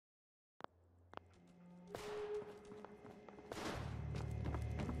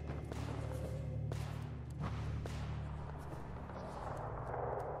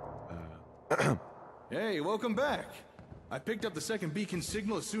Hey, welcome back. I picked up the second beacon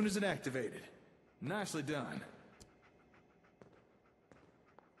signal as soon as it activated. Nicely done.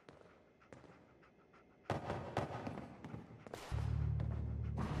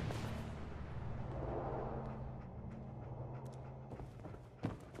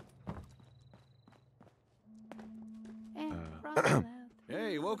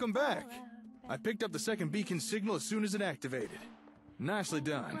 Hey, welcome back. I picked up the second beacon signal as soon as it activated. Nicely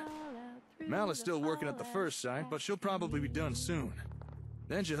done. Mal is still working at the first site, but she'll probably be done soon.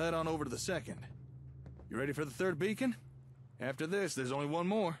 Then she'll head on over to the second. You ready for the third beacon? After this, there's only one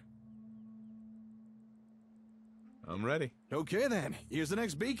more. I'm ready. Okay then, here's the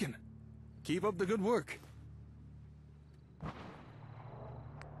next beacon. Keep up the good work.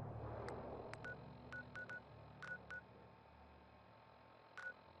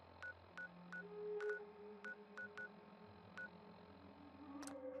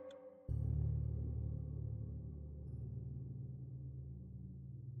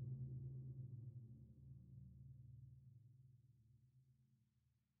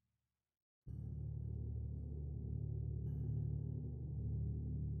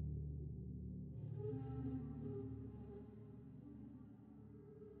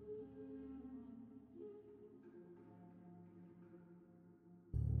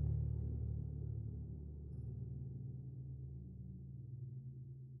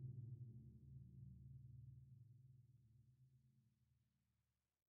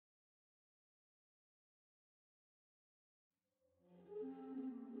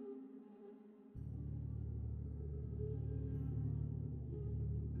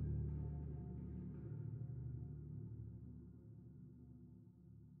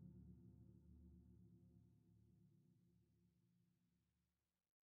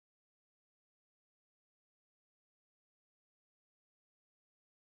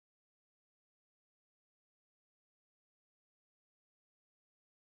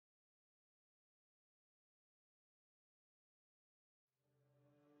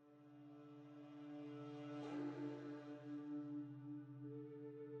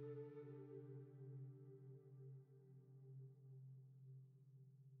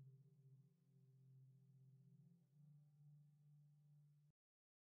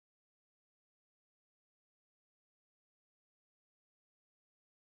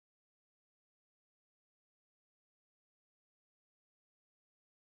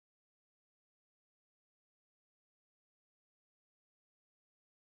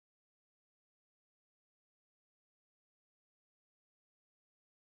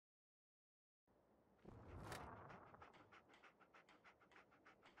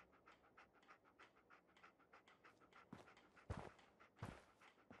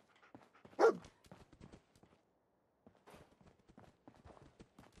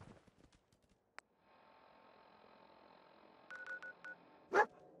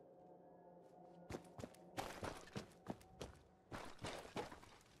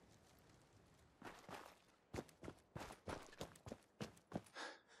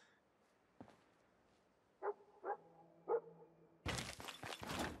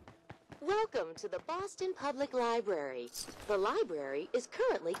 Welcome to the Boston Public Library. The library is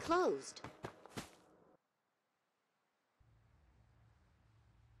currently closed.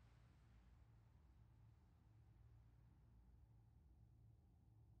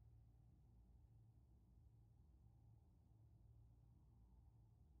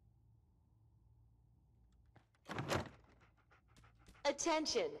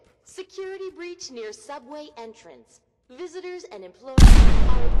 Attention! Security breach near subway entrance. Visitors and employees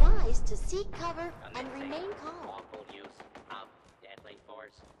are advised to seek cover and remain calm. Lawful use of deadly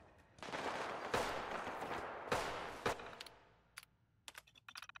force.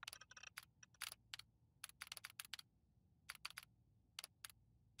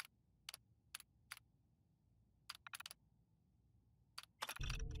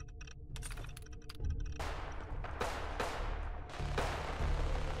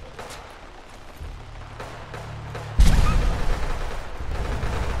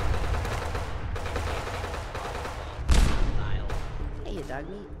 Dog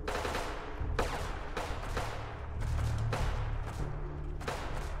meat.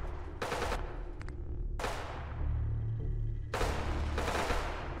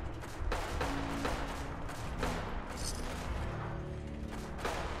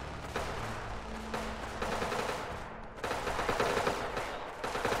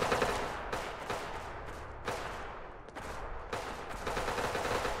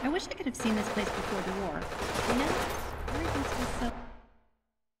 I wish I could have seen this place before the war. You know, everything's just so...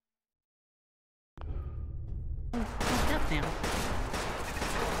 now.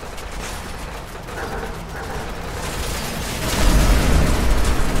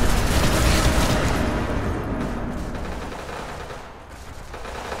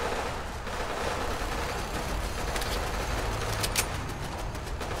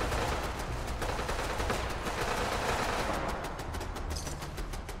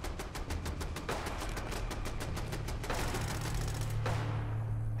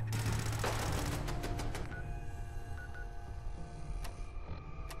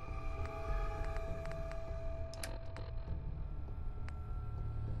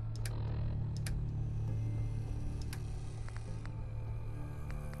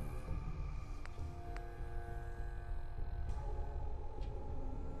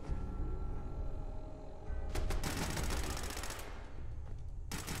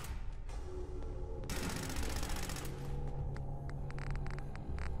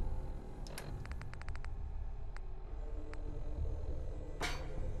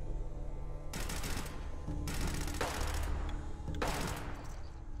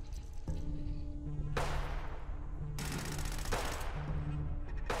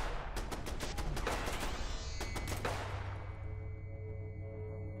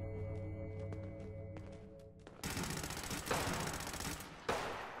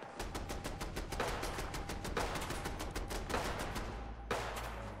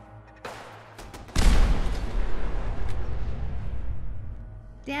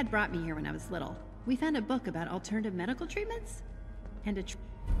 Dad brought me here when I was little. We found a book about alternative medical treatments, and a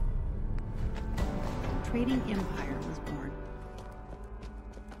trading empire was born.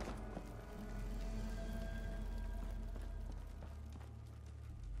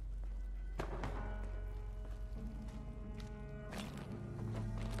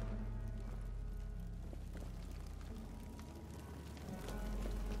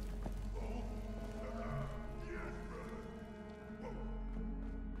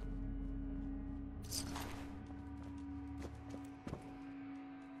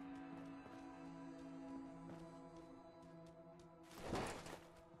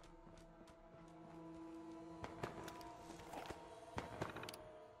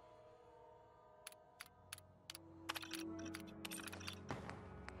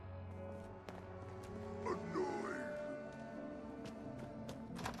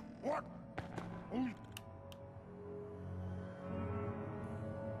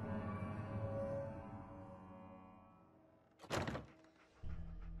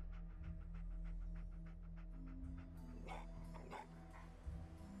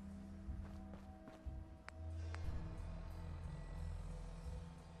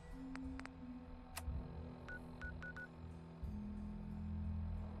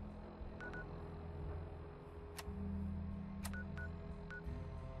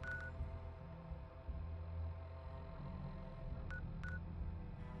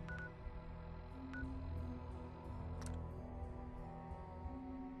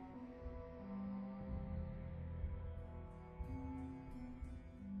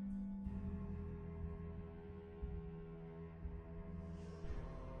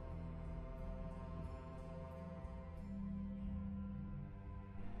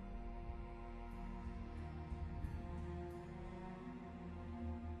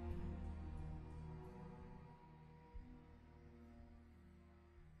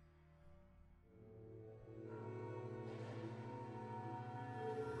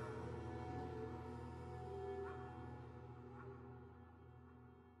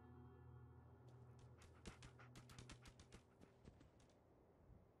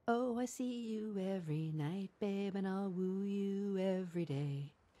 Oh, I see you every night, babe, and I'll woo you every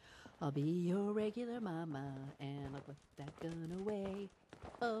day. I'll be your regular mama, and I'll put that gun away.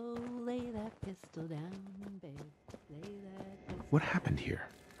 Oh, lay that pistol down, babe. Lay that pistol. What happened here?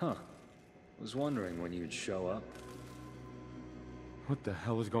 Huh. Was wondering when you'd show up. What the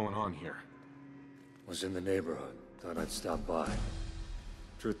hell is going on here? Was in the neighborhood. Thought I'd stop by.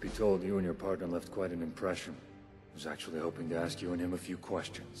 Truth be told, you and your partner left quite an impression. Was actually hoping to ask you and him a few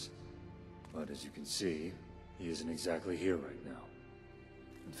questions. But as you can see, he isn't exactly here right now.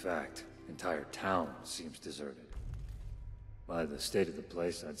 In fact, the entire town seems deserted. By the state of the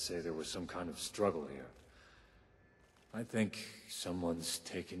place, I'd say there was some kind of struggle here. I think someone's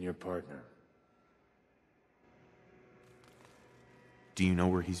taken your partner. Do you know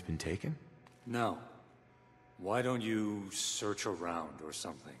where he's been taken? No. Why don't you search around or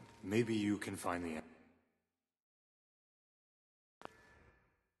something? Maybe you can find the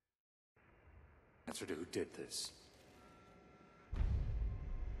answer to who did this.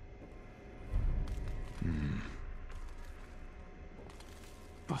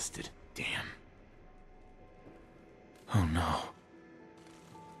 Busted. Damn. Oh no.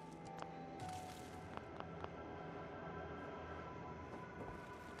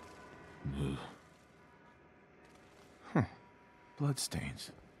 Ugh. Huh.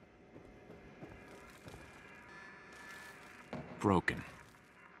 Bloodstains. Broken.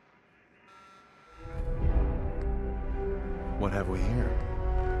 What have we here?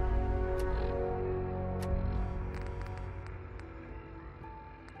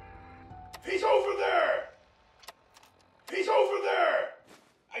 He's over there! He's over there!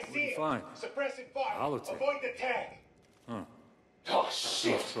 I see him. Fine. Suppressing fire. Holotape. Avoid the tag. Huh. Oh, I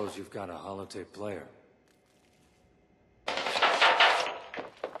shit. suppose you've got a holotape player.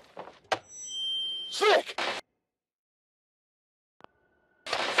 Slick!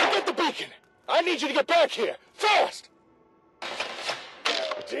 Get the beacon! I need you to get back here! Fast!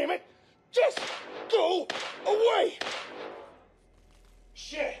 Damn it! Just go away!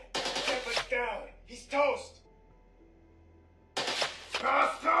 Shit! Shepard's down. He's toast.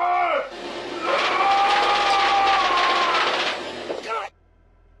 Bastard! God!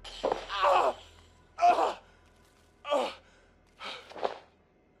 Ah! Ah! Ah!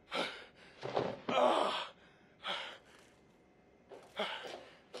 Ah!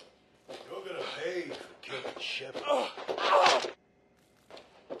 You're gonna pay for killing Shepard.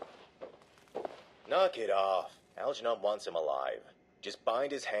 Knock it off. Algernon wants him alive. Just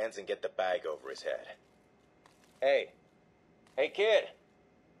bind his hands and get the bag over his head. Hey. Hey, kid.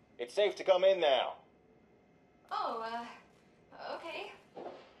 It's safe to come in now. Oh, okay.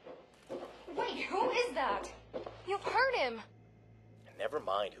 Wait, who is that? You've heard him! Never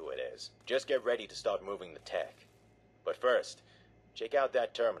mind who it is. Just get ready to start moving the tech. But first, check out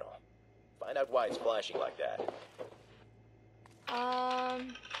that terminal. Find out why it's flashing like that.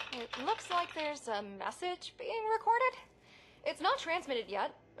 It looks like there's a message being recorded. It's not transmitted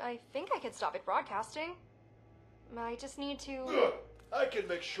yet. I think I could stop it broadcasting. I just need to... Good. I can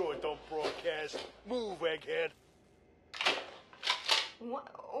make sure it don't broadcast. Move, egghead.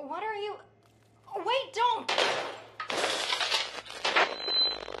 What are you... Wait, don't!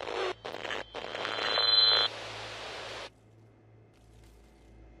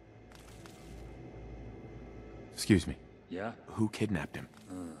 Excuse me. Yeah? Who kidnapped him?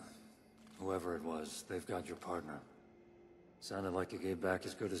 Whoever it was, they've got your partner. Sounded like he gave back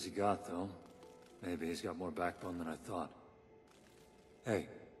as good as he got, though. Maybe he's got more backbone than I thought. Hey,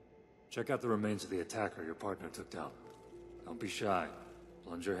 check out the remains of the attacker your partner took down. Don't be shy.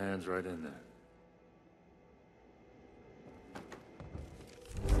 Plunge your hands right in there.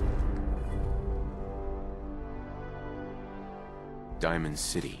 Diamond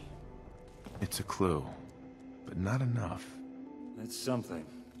City. It's a clue, but not enough. It's something,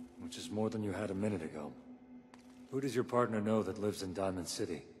 which is more than you had a minute ago. Who does your partner know that lives in Diamond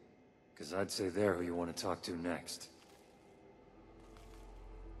City? Because I'd say they're who you want to talk to next.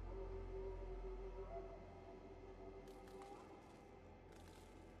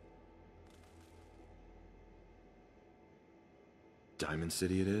 Diamond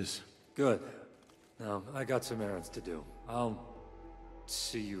City it is. Good. Now, I got some errands to do. I'll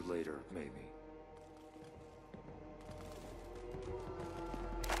see you later, maybe.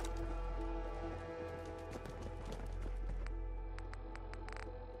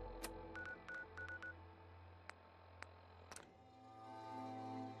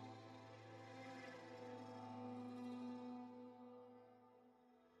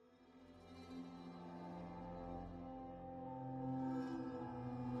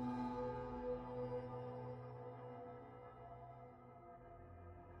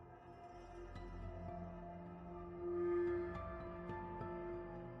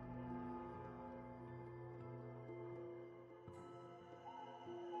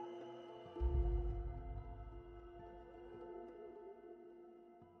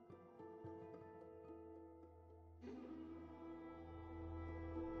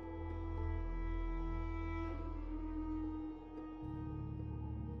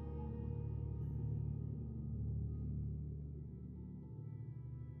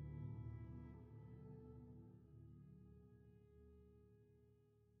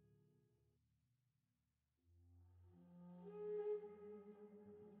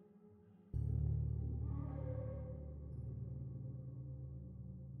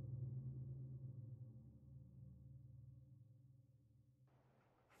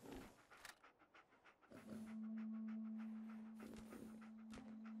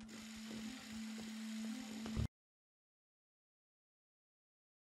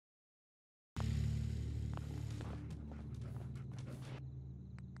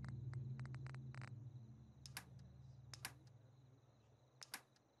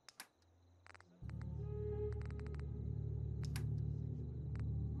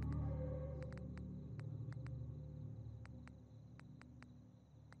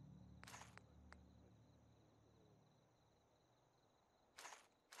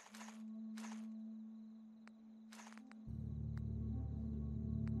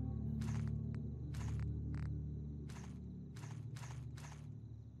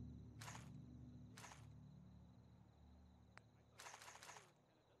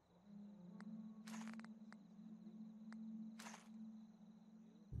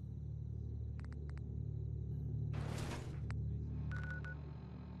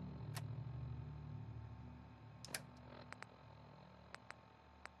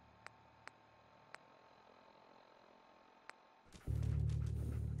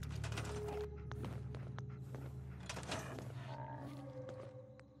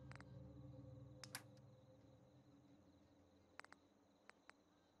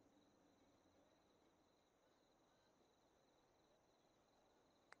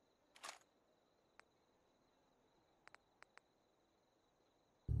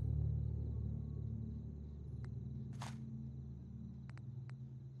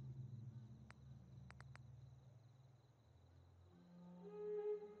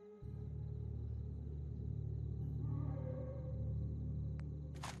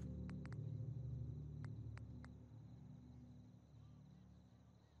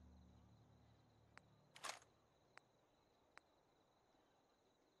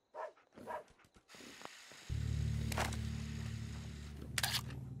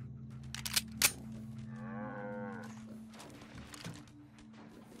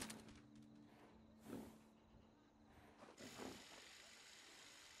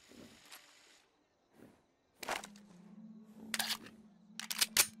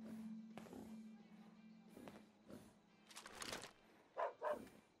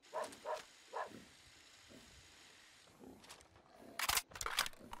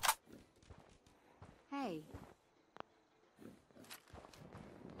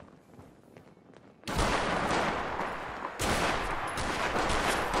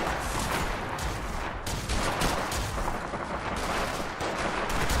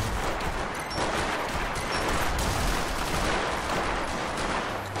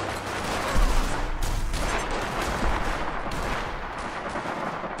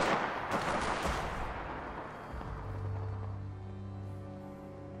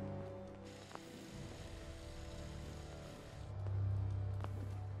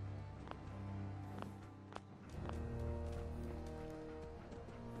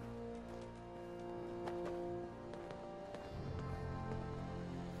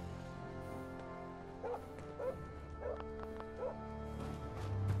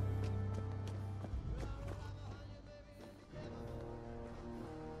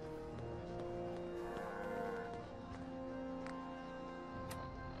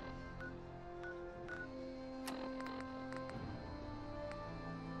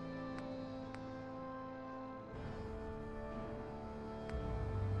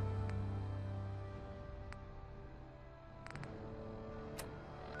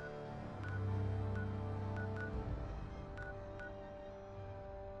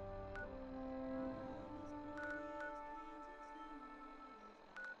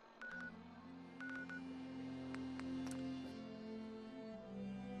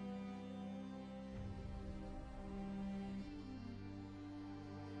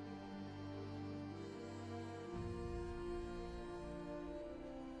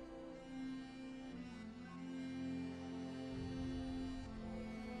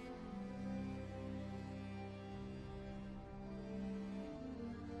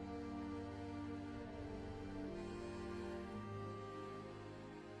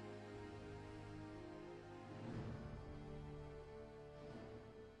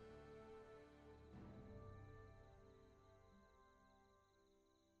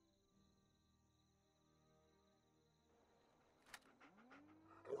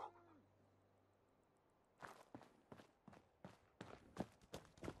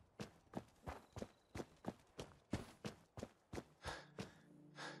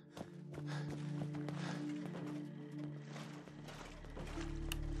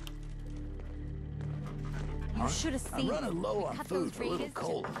 You should have seen. I'm running low on Cut food those for little raiders to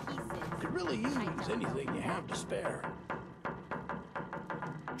cola. pieces. Could really use anything you have to spare.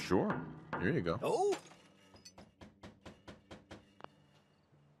 Sure. Here you go. Oh!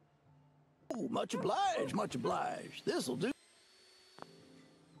 Oh, much obliged, much obliged. This'll do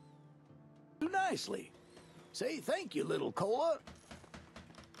nicely. Say thank you, little cola.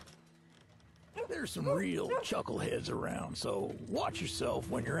 There's some real chuckleheads around, so watch yourself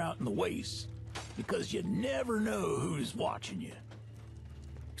when you're out in the wastes, because you never know who's watching you.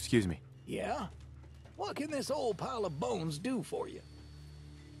 Excuse me. Yeah? What can this old pile of bones do for you?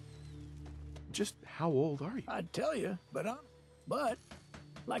 Just how old are you? I'd tell you, but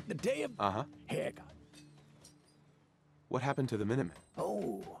like the day of... Heck. What happened to the Minutemen?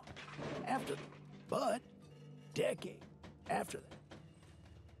 Oh, decade after that.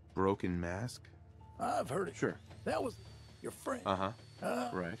 Broken Mask? I've heard it. Sure. That was your friend.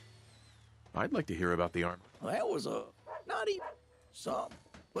 Right. I'd like to hear about the armor. That was not even some,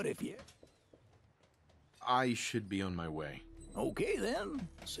 but if you... I should be on my way. Okay then,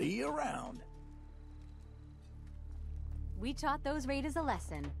 see you around. We taught those raiders a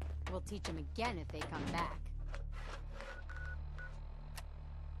lesson. We'll teach them again if they come back.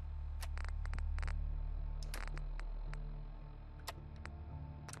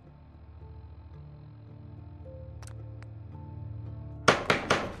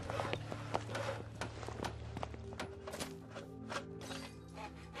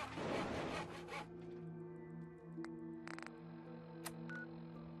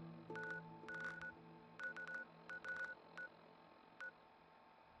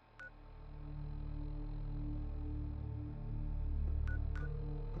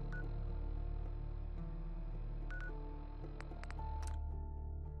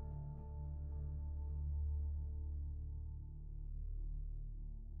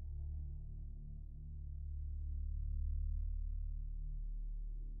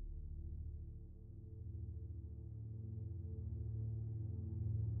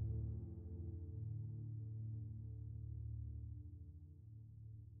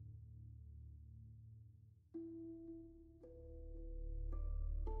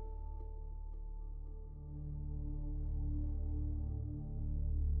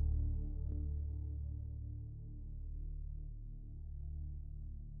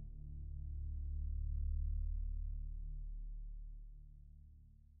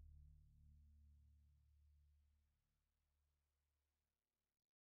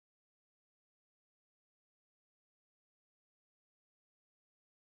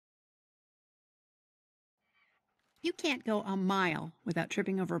 You can't go a mile without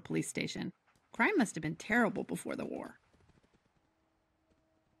tripping over a police station. Crime must have been terrible before the war.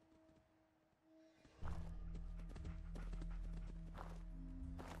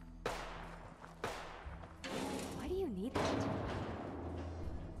 Why do you need that?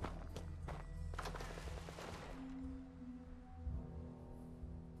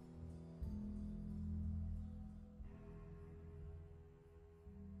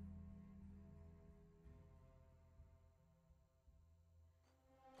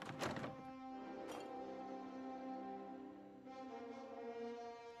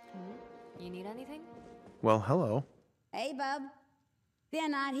 You need anything? Well, hello. Hey, bub. They're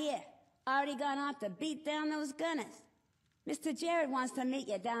not here. Already gone off to beat down those gunners. Mr. Jared wants to meet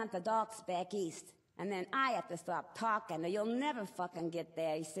you down at the docks back east. And then I have to stop talking or you'll never fucking get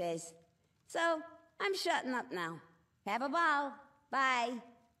there, he says. So, I'm shutting up now. Have a ball. Bye.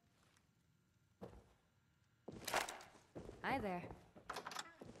 Hi there.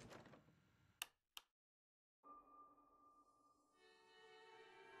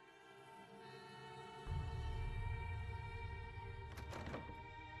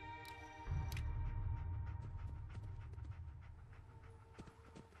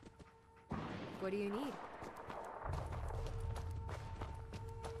 What do you need?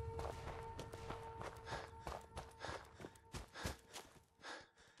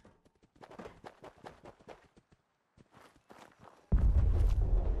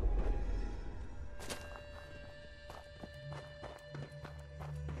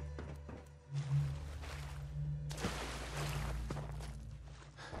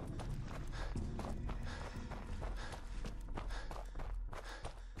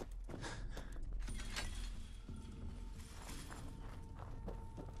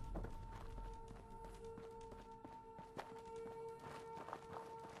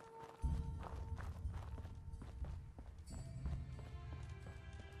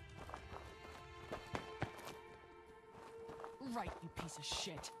 Right, you piece of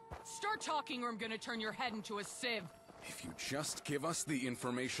shit. Start talking or I'm gonna turn your head into a sieve. If you just give us the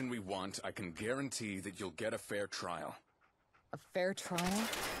information we want, I can guarantee that you'll get a fair trial. A fair trial?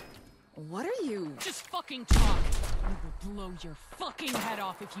 What are you? Just fucking talk! I will blow your fucking head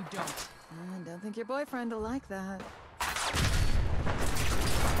off if you don't. I don't think your boyfriend will like that.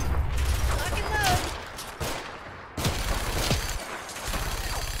 Lock and load!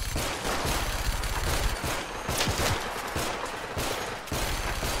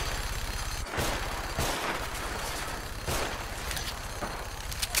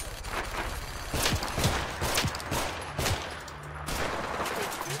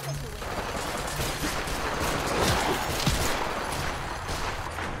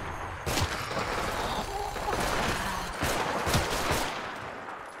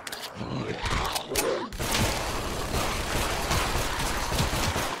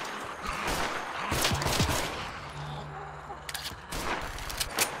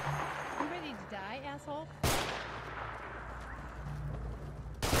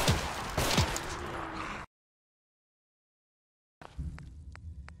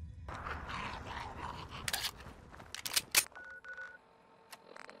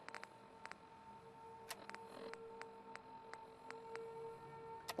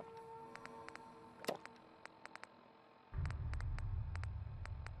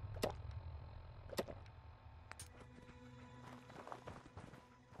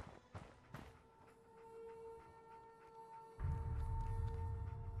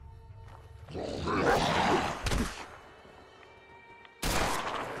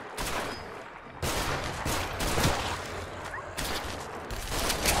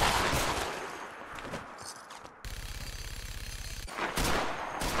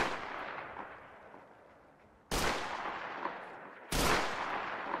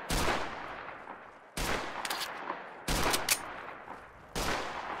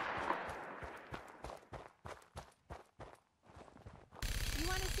 You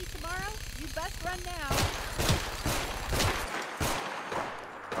want to see tomorrow? You best run now.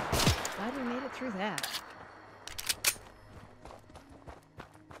 Glad we made it through that.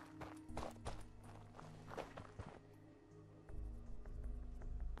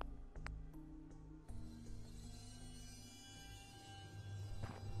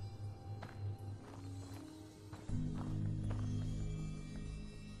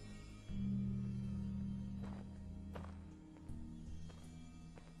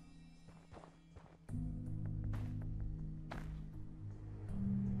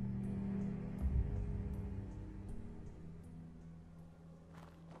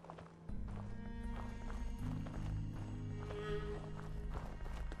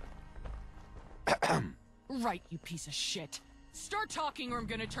 Right, you piece of shit. Start talking or I'm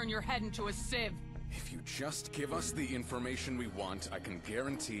gonna turn your head into a sieve. If you just give us the information we want, I can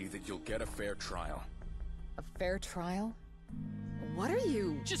guarantee that you'll get a fair trial. A fair trial? What are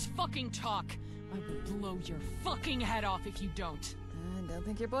you? Just fucking talk. I will blow your fucking head off if you don't. I don't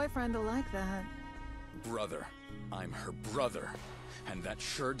think your boyfriend will like that. Brother. I'm her brother. And that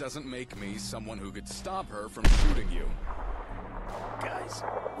sure doesn't make me someone who could stop her from shooting you. Guys,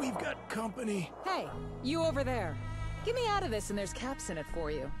 we've got company. Hey, you over there. Get me out of this and there's caps in it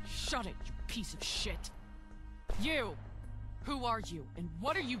for you. Shut it, you piece of shit. You! Who are you, and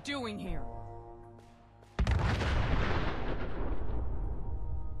what are you doing here?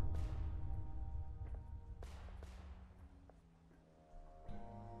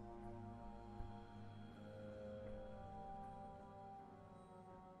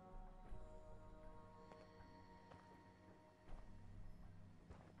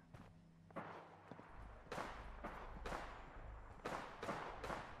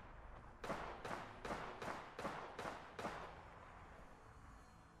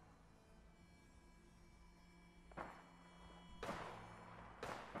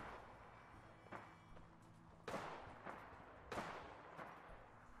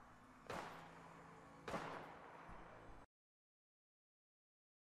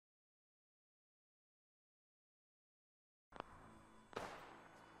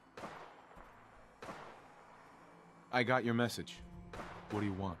 I got your message. What do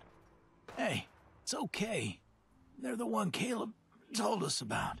you want? Hey, it's okay. They're the one Caleb told us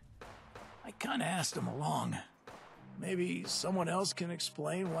about. I kinda asked them along. Maybe someone else can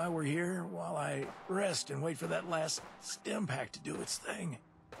explain why we're here while I rest and wait for that last stim pack to do its thing.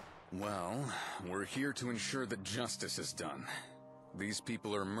 Well, we're here to ensure that justice is done. These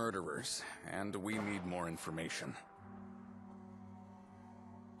people are murderers, and we need more information.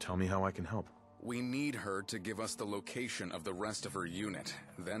 Tell me how I can help. We need her to give us the location of the rest of her unit.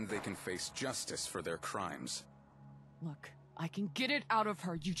 Then they can face justice for their crimes. Look, I can get it out of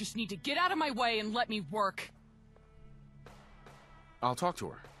her. You just need to get out of my way and let me work. I'll talk to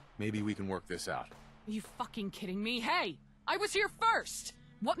her. Maybe we can work this out. Are you fucking kidding me? Hey! I was here first!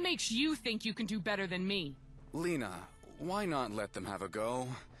 What makes you think you can do better than me? Lena, why not let them have a go?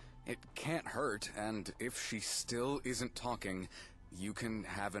 It can't hurt, and if she still isn't talking, you can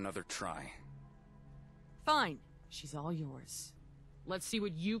have another try. Fine. She's all yours. Let's see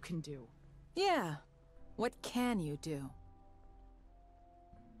what you can do. Yeah. What can you do?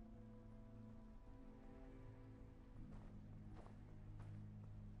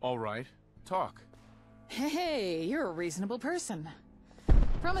 All right. Talk. Hey, you're a reasonable person.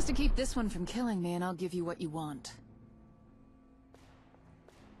 Promise to keep this one from killing me and I'll give you what you want.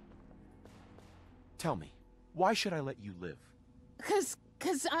 Tell me, why should I let you live? Cause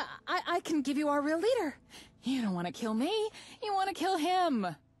I can give you our real leader. You don't want to kill me, you want to kill him.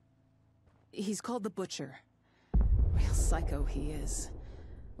 He's called the Butcher. Real psycho he is.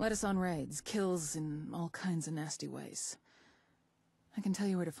 Led us on raids, kills in all kinds of nasty ways. I can tell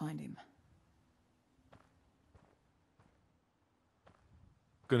you where to find him.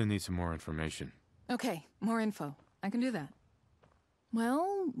 Gonna need some more information. Okay, more info. I can do that.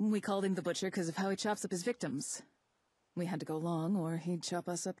 Well, we called him the Butcher because of how he chops up his victims. We had to go long, or he'd chop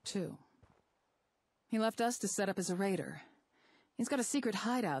us up too. He left us to set up as a raider. He's got a secret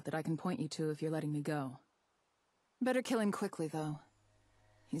hideout that I can point you to if you're letting me go. Better kill him quickly, though.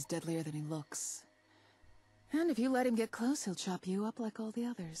 He's deadlier than he looks. And if you let him get close, he'll chop you up like all the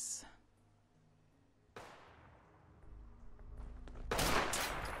others.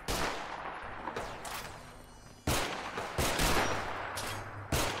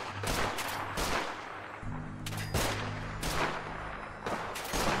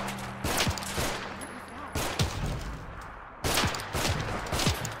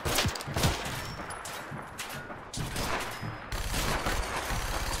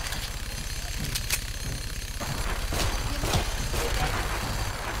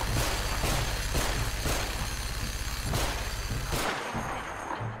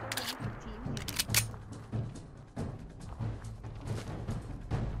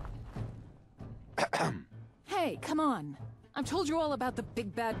 Hey, come on. I've told you all about the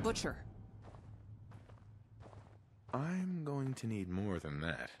big bad Butcher. I'm going to need more than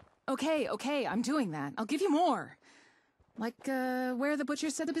that. Okay, I'm doing that. I'll give you more. Like, where the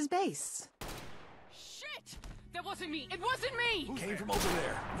Butcher set up his base. Shit! That wasn't me! It wasn't me! Who came from over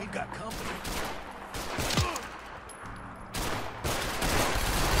there? We've got company.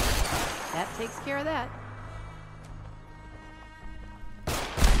 That takes care of that.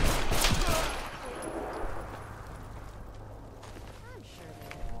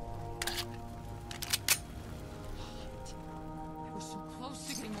 We're so close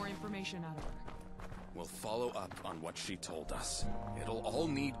to getting more information out of her. We'll follow up on what she told us. It'll all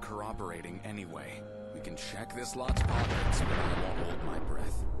need corroborating anyway. We can check this lot's pockets, but I won't hold my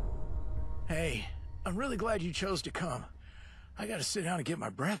breath. Hey, I'm really glad you chose to come. I gotta sit down and get my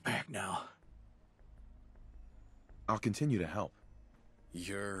breath back now. I'll continue to help.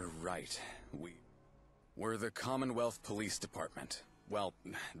 You're right. We're the Commonwealth Police Department. Well,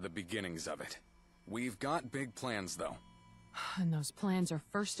 the beginnings of it. We've got big plans, though. And those plans are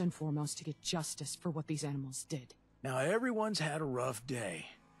first and foremost to get justice for what these animals did. Now everyone's had a rough day.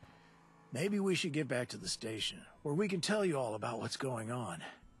 Maybe we should get back to the station, where we can tell you all about what's going on.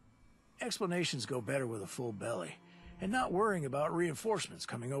 Explanations go better with a full belly, and not worrying about reinforcements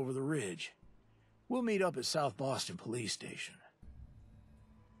coming over the ridge. We'll meet up at South Boston Police Station.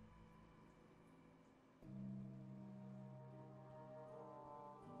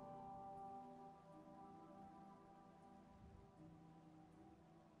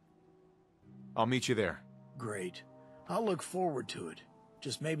 I'll meet you there. Great. I'll look forward to it.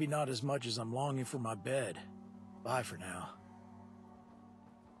 Just maybe not as much as I'm longing for my bed. Bye for now.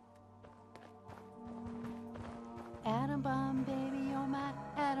 Atom bomb, baby, you're my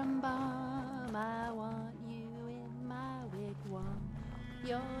atom bomb. I want you in my wigwam.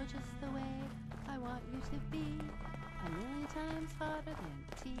 You're just the way I want you to be. A million times hotter than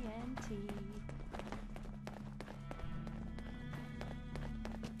TNT.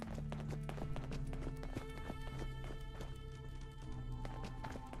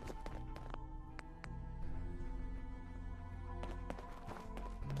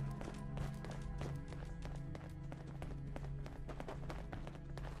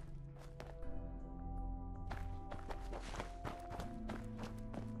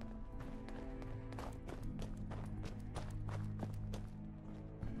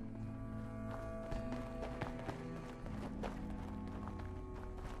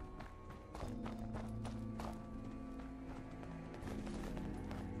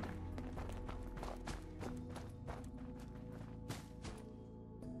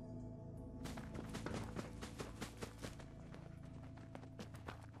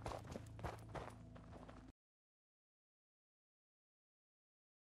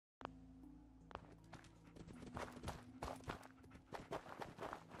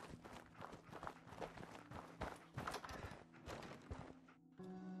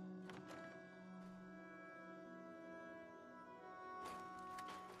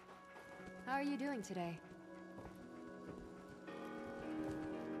 How are you doing today?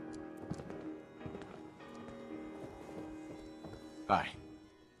 Hi.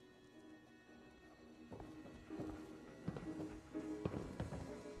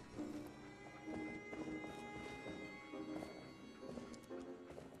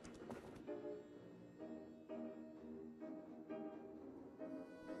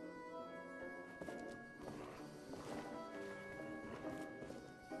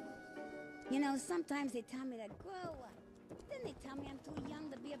 You know, sometimes they tell me to grow up. Then they tell me I'm too young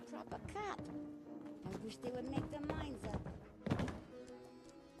to be a proper cop. I wish they would make their minds up.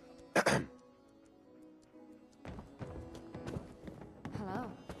 Hello.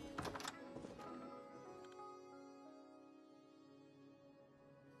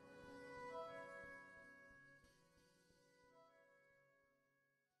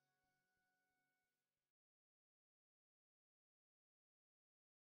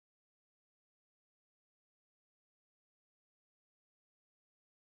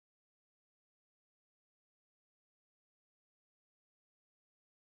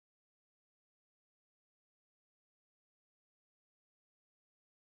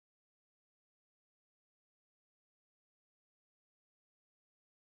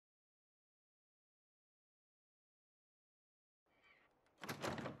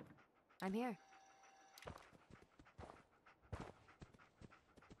 I'm here.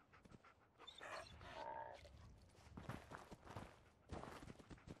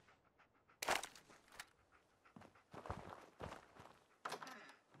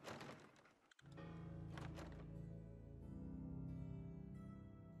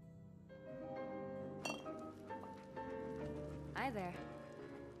 Hi there.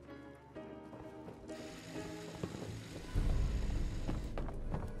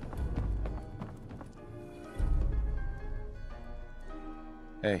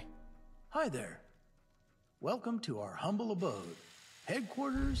 Hey. Hi there. Welcome to our humble abode,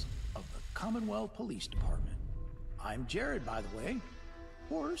 headquarters of the Commonwealth Police Department. I'm Jared, by the way,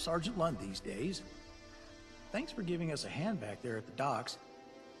 or Sergeant Lund these days. Thanks for giving us a hand back there at the docks.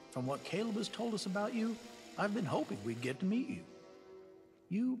 From what Caleb has told us about you, I've been hoping we'd get to meet you.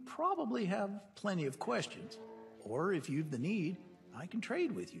 You probably have plenty of questions, or if you've the need, I can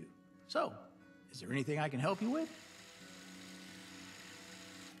trade with you. So, is there anything I can help you with?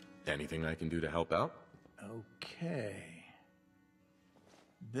 Anything I can do to help out? Okay.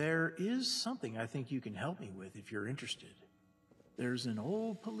 There is something I think you can help me with if you're interested. There's an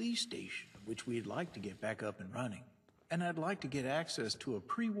old police station which we'd like to get back up and running. And I'd like to get access to a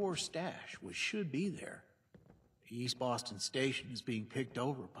pre-war stash which should be there. East Boston Station is being picked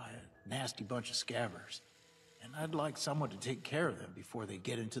over by a nasty bunch of scabbers. And I'd like someone to take care of them before they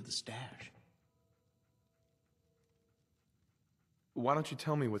get into the stash. Why don't you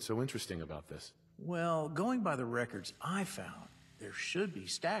tell me what's so interesting about this? Well, going by the records I found, there should be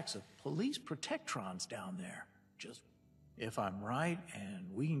stacks of police protectrons down there. Just, if I'm right and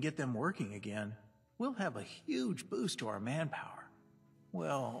we can get them working again, we'll have a huge boost to our manpower.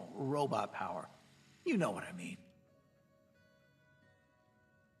 Well, robot power. You know what I mean.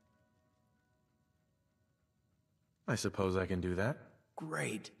 I suppose I can do that.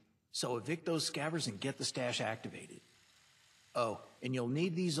 Great. So evict those scabbers and get the stash activated. Oh, and you'll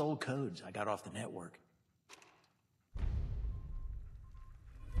need these old codes I got off the network.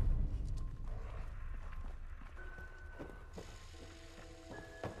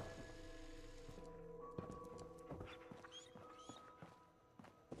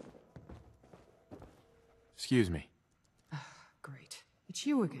 Excuse me. Great. It's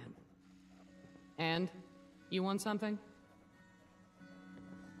you again. And? You want something?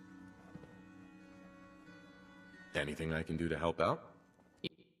 Anything I can do to help out?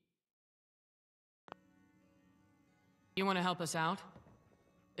 You want to help us out?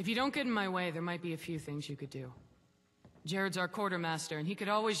 If you don't get in my way, there might be a few things you could do. Jared's our quartermaster, and he could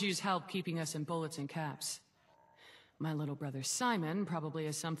always use help keeping us in bullets and caps. My little brother Simon probably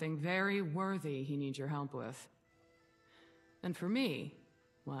has something very worthy he needs your help with. And for me,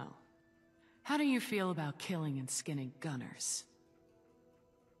 well, how do you feel about killing and skinning gunners?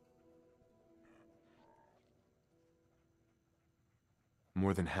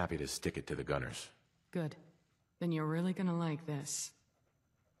 More than happy to stick it to the gunners. Good. Then you're really gonna like this.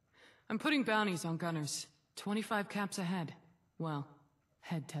 I'm putting bounties on gunners. 25 caps a head. Well,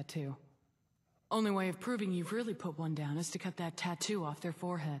 head tattoo. Only way of proving you've really put one down is to cut that tattoo off their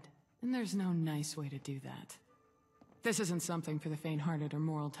forehead. And there's no nice way to do that. This isn't something for the faint-hearted or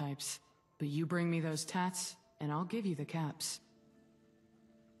moral types. But you bring me those tats, and I'll give you the caps.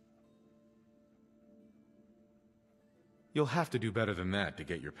 You'll have to do better than that to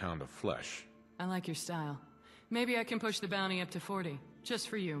get your pound of flesh. I like your style. Maybe I can push the bounty up to 40. Just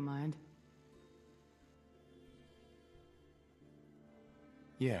for you, mind?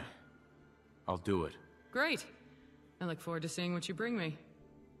 Yeah, I'll do it. Great. I look forward to seeing what you bring me.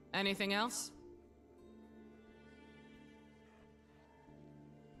 Anything else?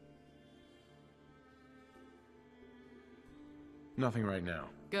 Nothing right now.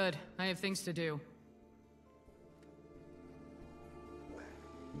 Good. I have things to do.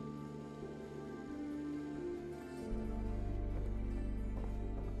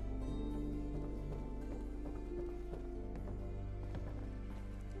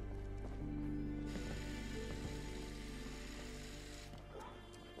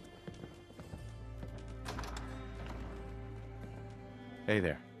 Hey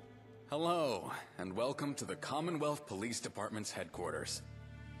there. Hello, and welcome to the Commonwealth Police Department's headquarters.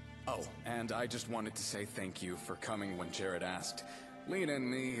 Oh, and I just wanted to say thank you for coming when Jared asked. Lena and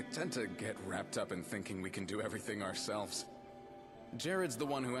me tend to get wrapped up in thinking we can do everything ourselves. Jared's the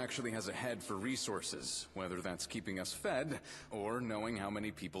one who actually has a head for resources, whether that's keeping us fed or knowing how many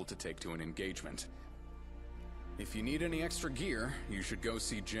people to take to an engagement. If you need any extra gear, you should go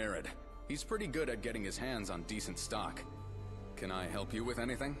see Jared. He's pretty good at getting his hands on decent stock. Can I help you with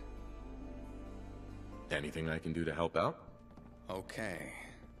anything? Anything I can do to help out? Okay.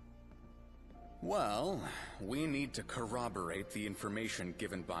 Well, we need to corroborate the information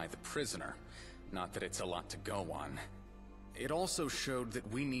given by the prisoner. Not that it's a lot to go on. It also showed that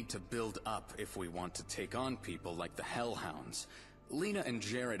we need to build up if we want to take on people like the Hellhounds. Lena and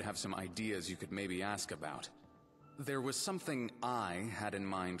Jared have some ideas you could maybe ask about. There was something I had in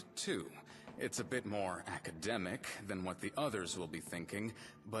mind too. It's a bit more academic than what the others will be thinking,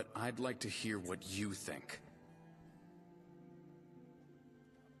 but I'd like to hear what you think.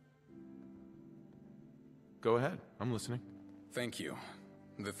 Go ahead, I'm listening. Thank you.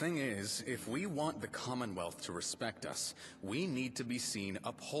 The thing is, if we want the Commonwealth to respect us, we need to be seen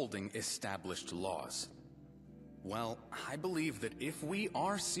upholding established laws. Well, I believe that if we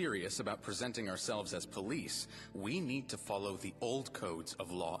are serious about presenting ourselves as police, we need to follow the old codes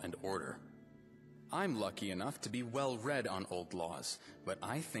of law and order. I'm lucky enough to be well read on old laws, but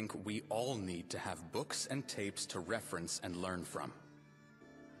I think we all need to have books and tapes to reference and learn from.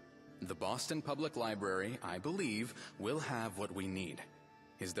 The Boston Public Library, I believe, will have what we need.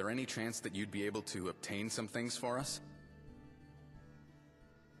 Is there any chance that you'd be able to obtain some things for us?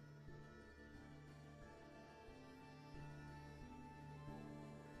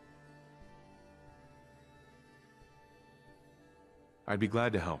 I'd be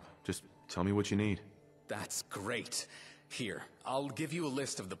glad to help. Just tell me what you need. That's great. Here, I'll give you a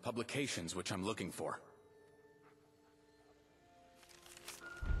list of the publications which I'm looking for.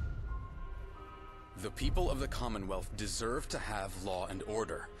 The people of the Commonwealth deserve to have law and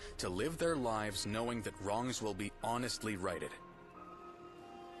order, to live their lives knowing that wrongs will be honestly righted.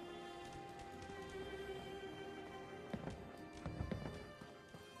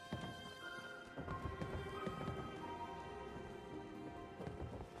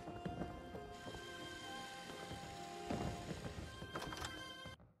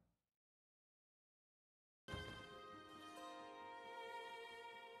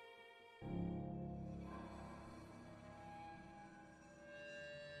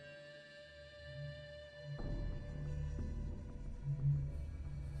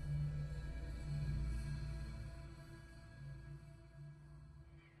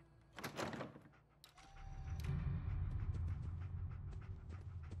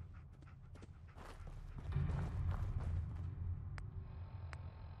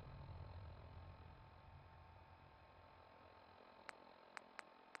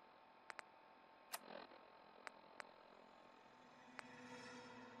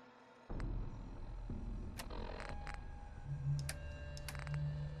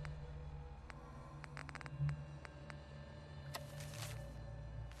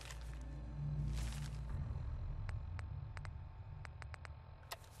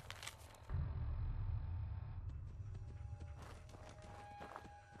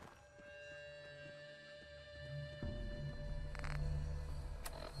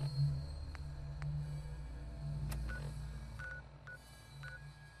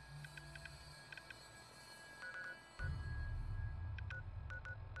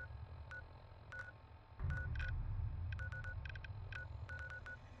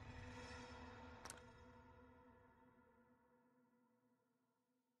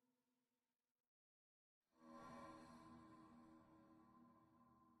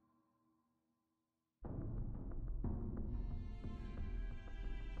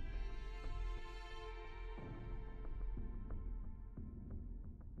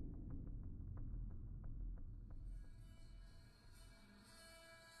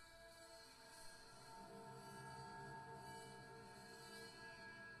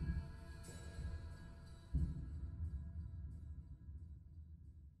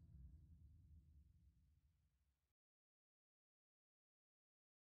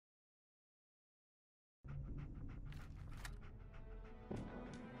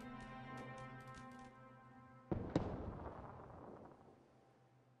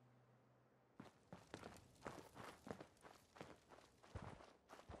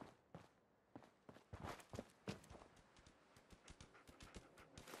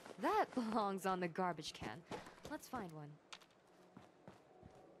 That belongs on the garbage can. Let's find one.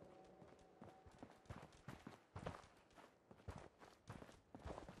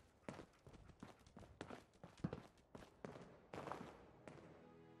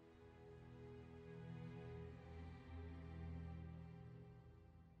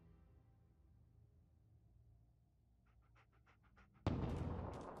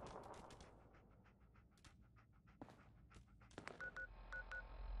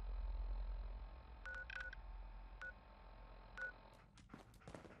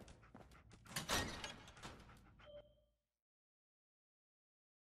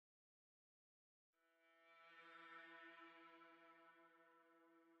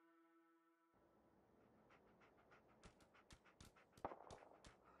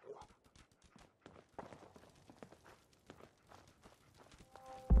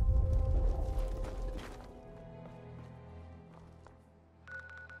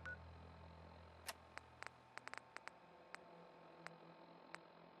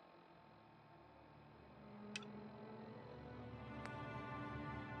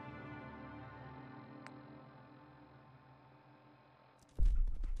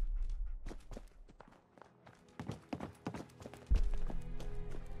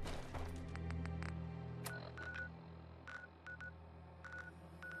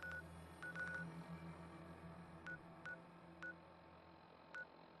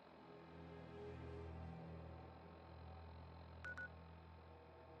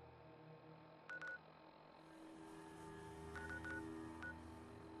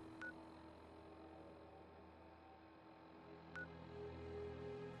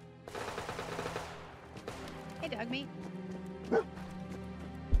 Hey, dog meat.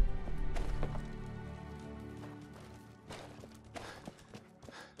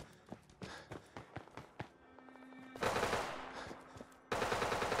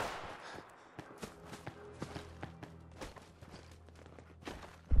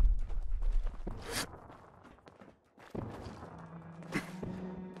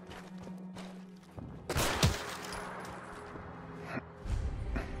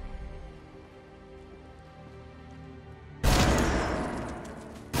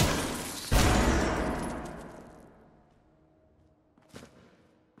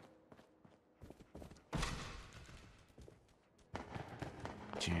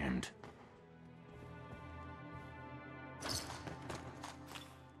 Jammed.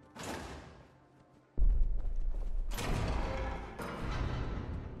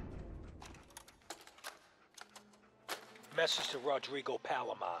 Message to Rodrigo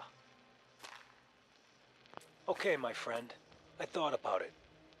Palomar. Okay, my friend. I thought about it,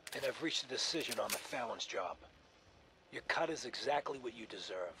 and I've reached a decision on the Fallon's job. Your cut is exactly what you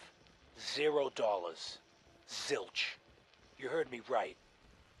deserve. $0. Zilch. You heard me right.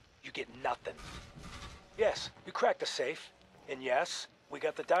 You get nothing. Yes, you cracked the safe. And yes, we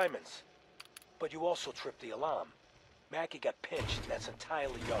got the diamonds. But you also tripped the alarm. Mackie got pinched, and that's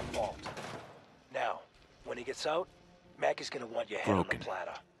entirely your fault. Now, when he gets out, Mackie's gonna want your head on the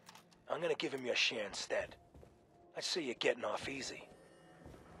platter. I'm gonna give him your share instead. I see you're getting off easy.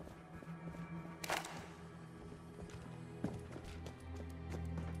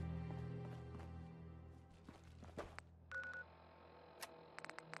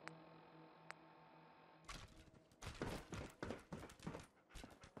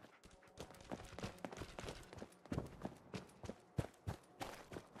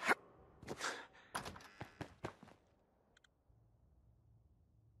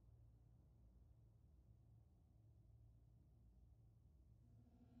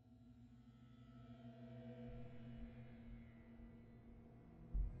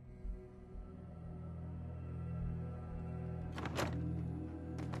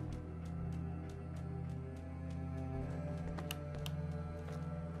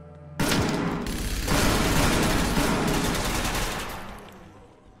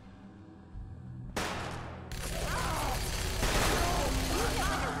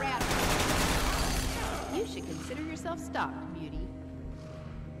 You should consider yourself stopped, beauty.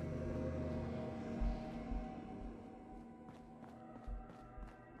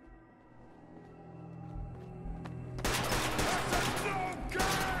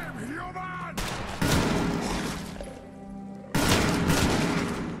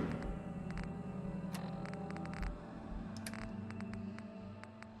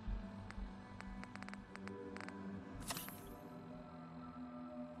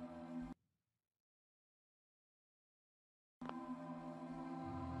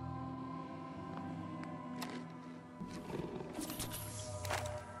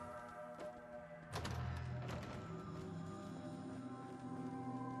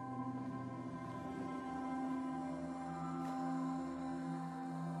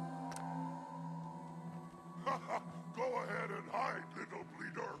 Go ahead and hide, little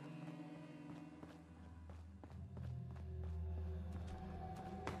bleeder.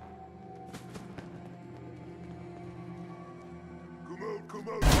 Come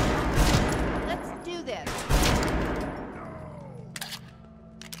out. Let's do this.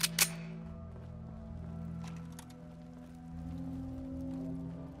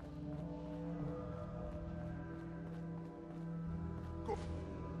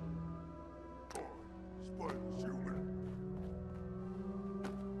 Spider's human.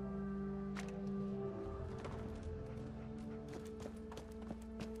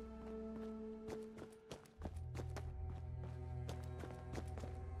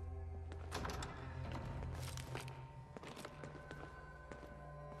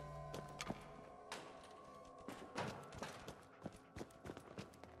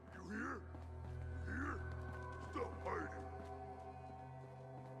 You hear? Here? Stop hiding.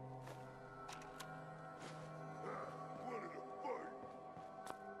 Wanted to fight.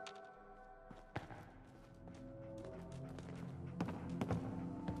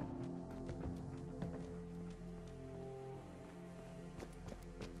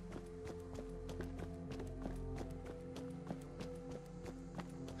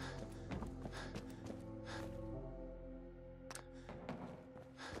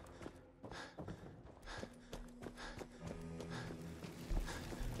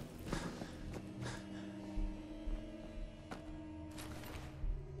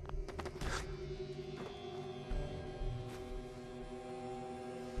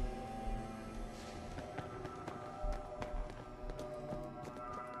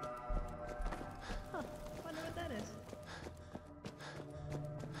 Wonder what that is.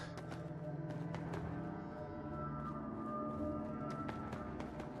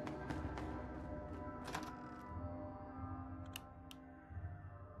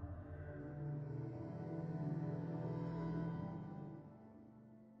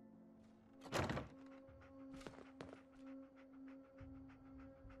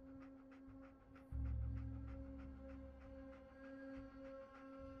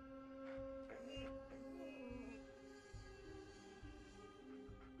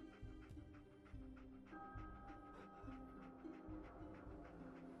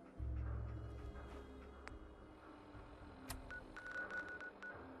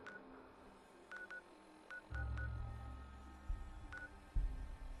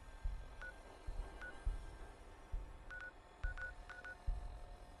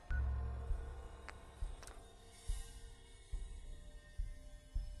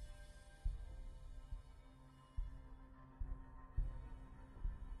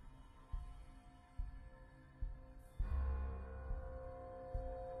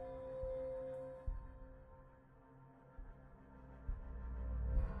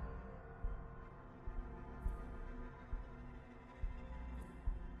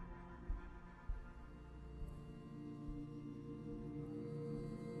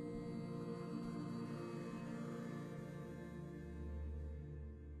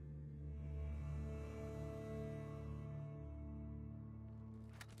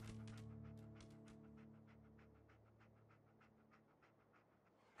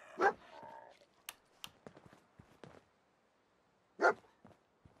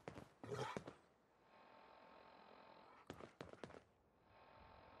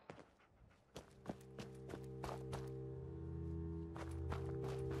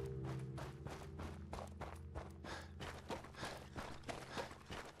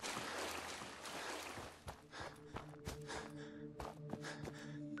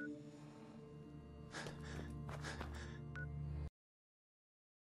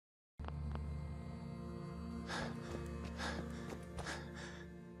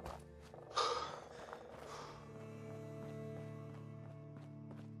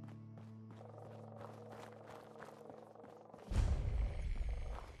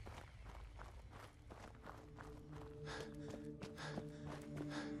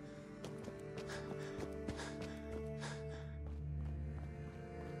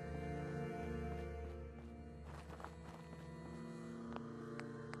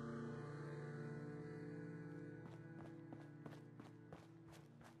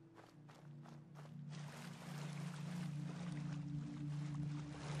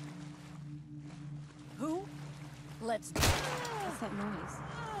 Who? Let's go. What's that noise?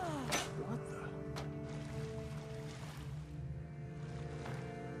 What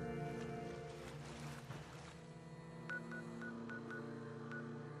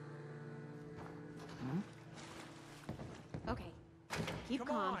the? Okay. Keep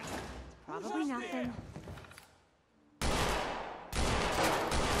calm. It's probably nothing.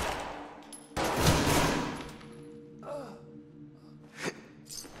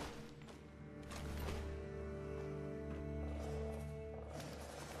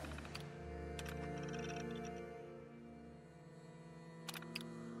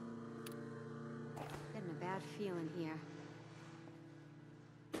 feeling here.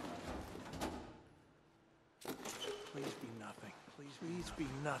 Please be nothing. Please be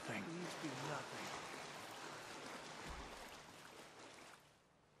nothing. Please be nothing.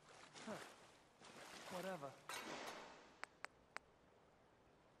 Huh. Whatever.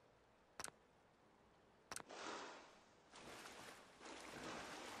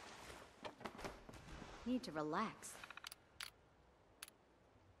 Need to relax.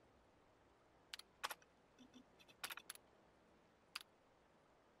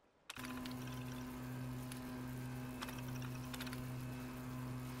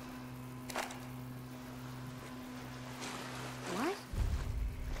 What?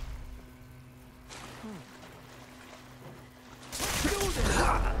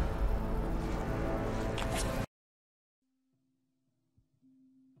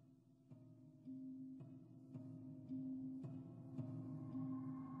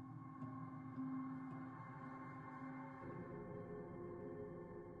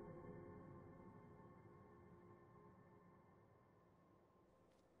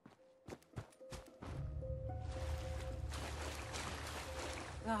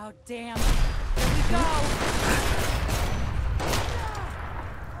 Oh, damn. Here we go.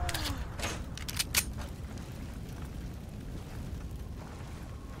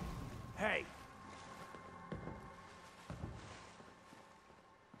 Hey!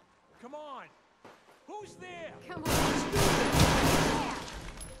 Come on! Who's there? Come on.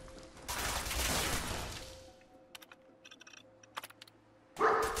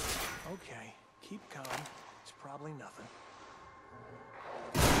 Okay, keep calm. It's probably nothing.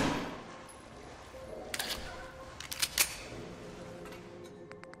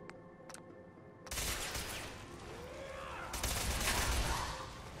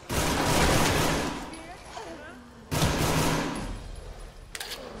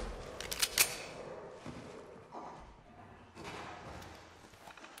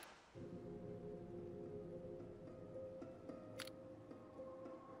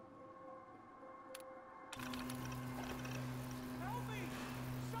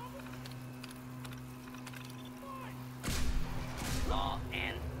 Law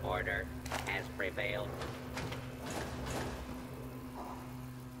and order has prevailed.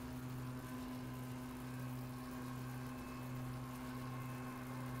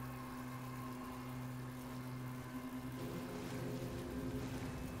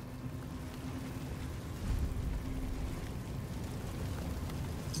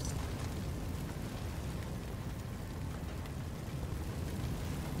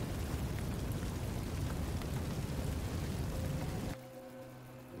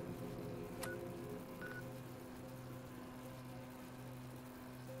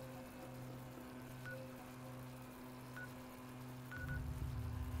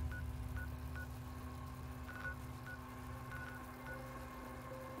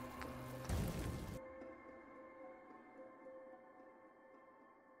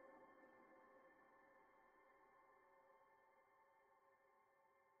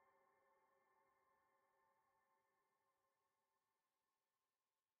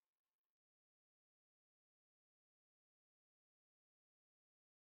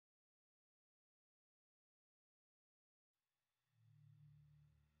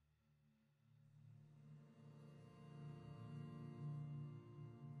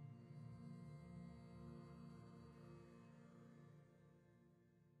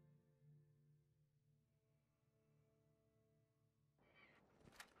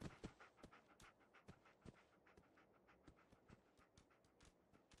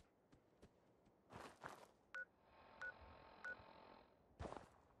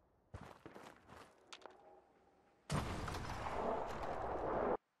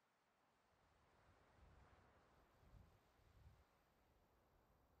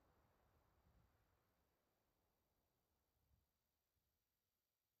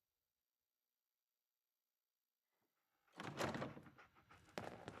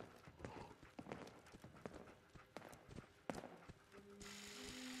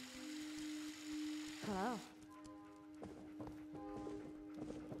 Hello.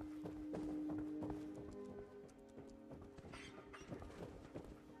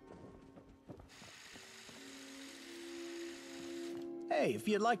 Hey, if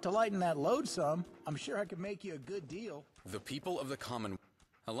you'd like to lighten that load some, I'm sure I could make you a good deal. The people of the Common...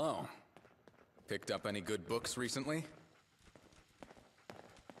 Hello. Picked up any good books recently?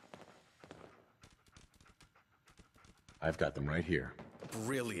 I've got them right here.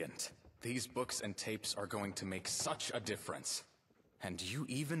 Brilliant. These books and tapes are going to make such a difference. And you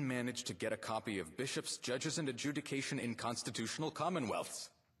even managed to get a copy of Bishops, Judges, and Adjudication in Constitutional Commonwealths.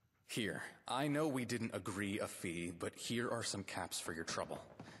 Here, I know we didn't agree a fee, but here are some caps for your trouble.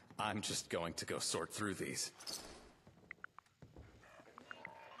 I'm just going to go sort through these.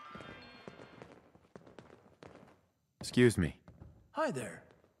 Excuse me. Hi there.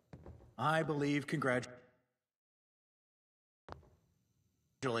 I believe congratulations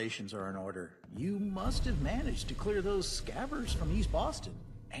are in order. You must have managed to clear those scabbers from East Boston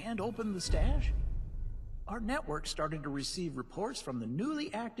and open the stash. Our network started to receive reports from the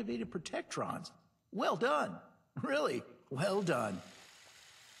newly activated Protectrons. Well done. Really, well done.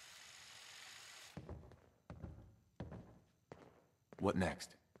 What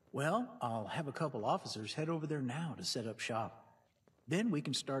next? Well, I'll have a couple officers head over there now to set up shop. Then we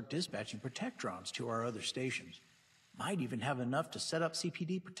can start dispatching Protectrons to our other stations. Might even have enough to set up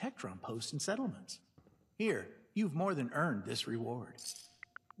CPD Protectron posts and settlements. Here, you've more than earned this reward.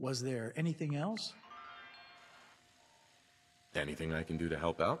 Was there anything else? Anything I can do to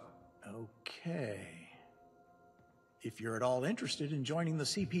help out? Okay. If you're at all interested in joining the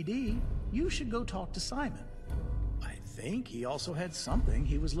CPD, you should go talk to Simon. I think he also had something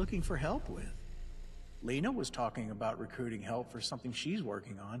he was looking for help with. Lena was talking about recruiting help for something she's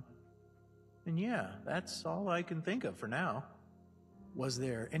working on. And yeah, that's all I can think of for now. Was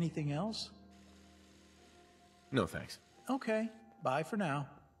there anything else? No, thanks. Okay, bye for now.